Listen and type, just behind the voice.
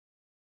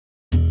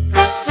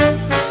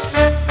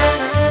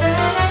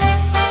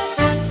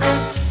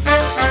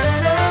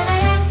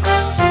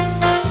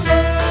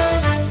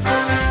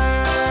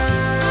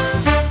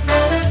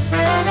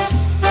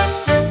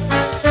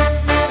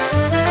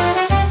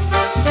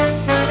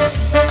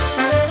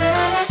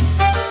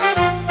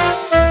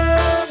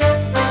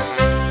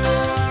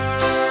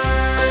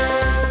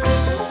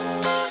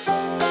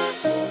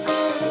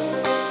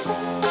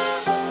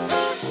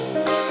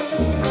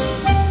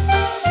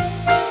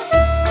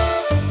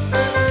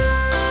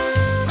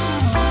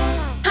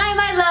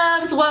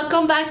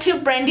back to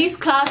Brandy's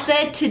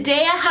Closet.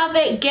 Today I have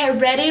a get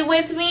ready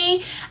with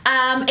me.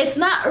 It's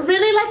not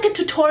really like a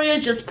tutorial,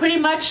 it's just pretty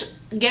much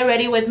get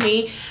ready with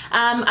me.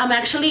 I'm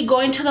actually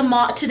going to the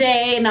mall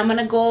today and I'm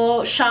gonna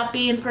go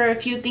shopping for a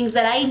few things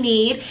that I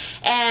need.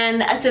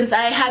 And since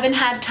I haven't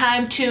had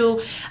time to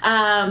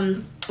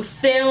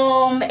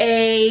film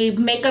a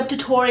makeup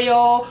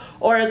tutorial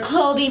or a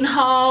clothing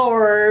haul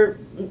or,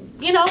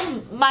 you know,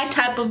 my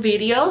type of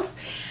videos,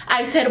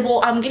 I said,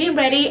 well, I'm getting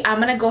ready. I'm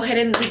gonna go ahead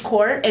and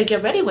record and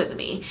get ready with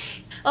me.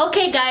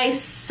 Okay,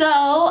 guys,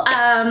 so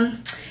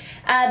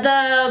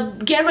the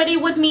get ready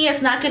with me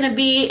is not gonna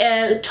be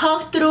a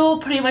talk through.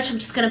 Pretty much, I'm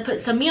just gonna put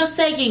some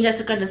music. You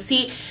guys are gonna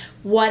see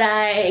what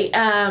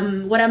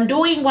I'm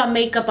doing, what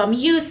makeup I'm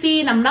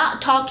using. I'm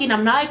not talking.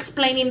 I'm not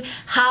explaining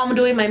how I'm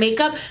doing my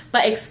makeup,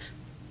 but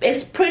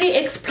it's pretty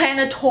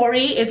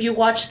explanatory if you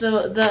watch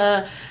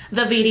the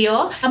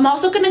video. I'm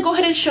also gonna go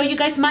ahead and show you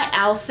guys my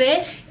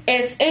outfit.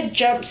 It's a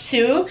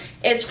jumpsuit.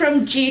 It's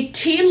from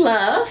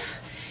Gitionline,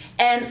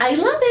 and I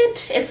love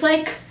it. It's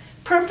like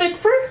perfect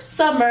for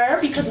summer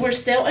because we're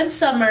still in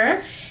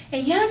summer.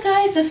 And yeah,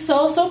 guys, it's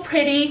so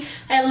pretty.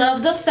 I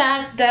love the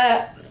fact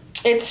that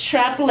it's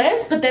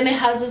strapless, but then it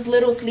has this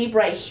little sleeve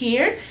right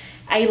here.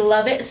 I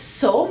love it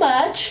so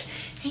much.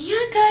 And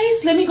yeah,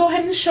 guys, let me go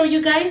ahead and show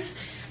you guys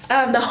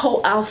the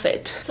whole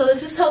outfit. So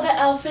this is how the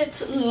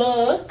outfit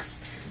looks.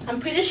 I'm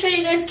pretty sure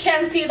you guys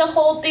can't see the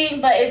whole thing,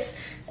 but it's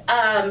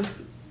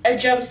a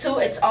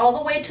jumpsuit. It's all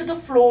the way to the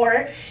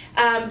floor.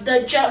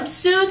 The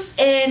jumpsuits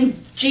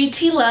in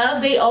Gitionline,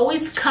 they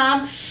always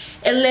come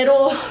a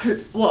little,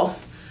 well,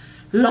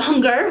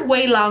 longer,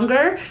 way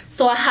longer.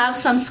 So I have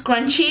some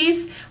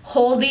scrunchies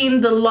holding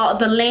the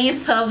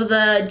length of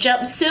the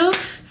jumpsuit,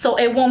 so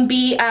it won't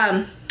be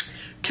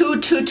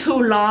too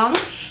long.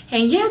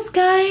 And yes,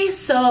 guys,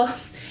 so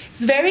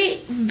it's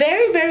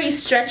very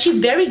stretchy,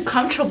 very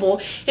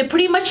comfortable. It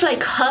pretty much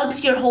like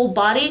hugs your whole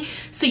body.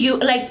 So you,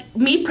 like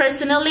me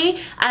personally,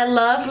 I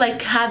love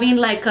like having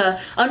like a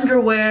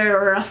underwear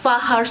or a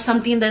faja or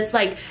something that's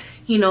like,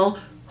 you know,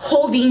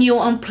 holding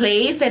you in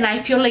place. And I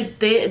feel like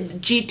the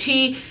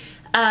GT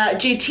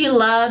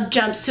Love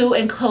jumpsuit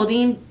and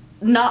clothing,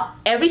 not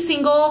every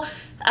single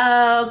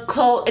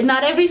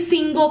not every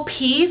single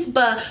piece,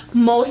 but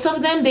most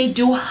of them, they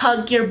do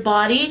hug your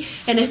body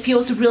and it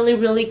feels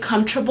really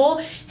comfortable.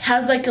 It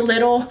has like a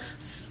little,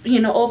 you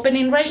know,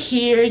 opening right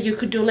here. You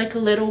could do like a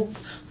little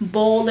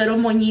bow, little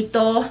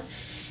moñito,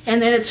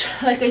 and then it's,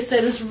 like I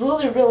said, it's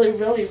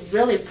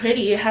really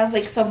pretty. It has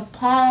like some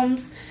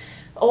palms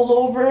all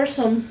over,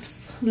 some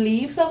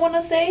leaves, I want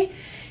to say.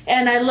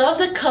 And I love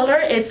the color.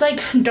 It's like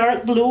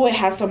dark blue. It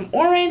has some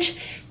orange,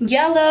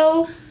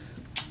 yellow,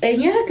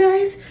 and yeah,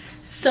 guys,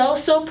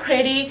 so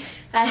pretty.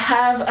 I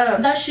have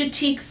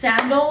Jumpsuit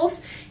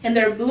sandals, and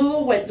they're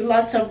blue with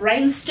lots of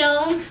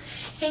rhinestones.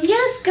 And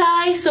yes,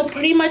 guys, so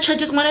pretty much I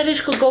just wanted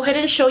to go ahead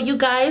and show you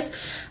guys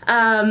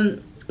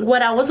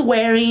what I was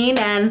wearing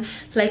and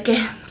like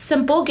a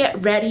simple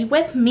get ready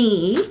with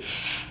me.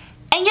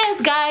 And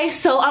yes, guys,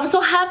 so I'm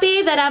so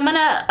happy that I'm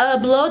gonna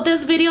upload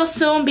this video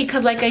soon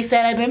because, like I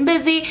said, I've been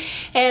busy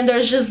and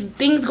there's just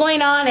things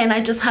going on and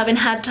I just haven't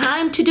had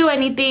time to do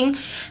anything.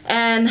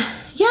 And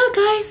yeah,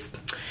 guys,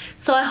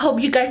 so I hope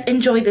you guys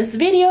enjoy this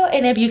video,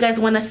 and if you guys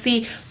want to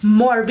see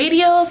more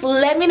videos,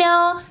 let me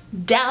know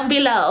down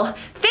below.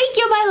 Thank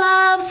you, my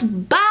loves.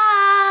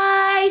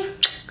 Bye.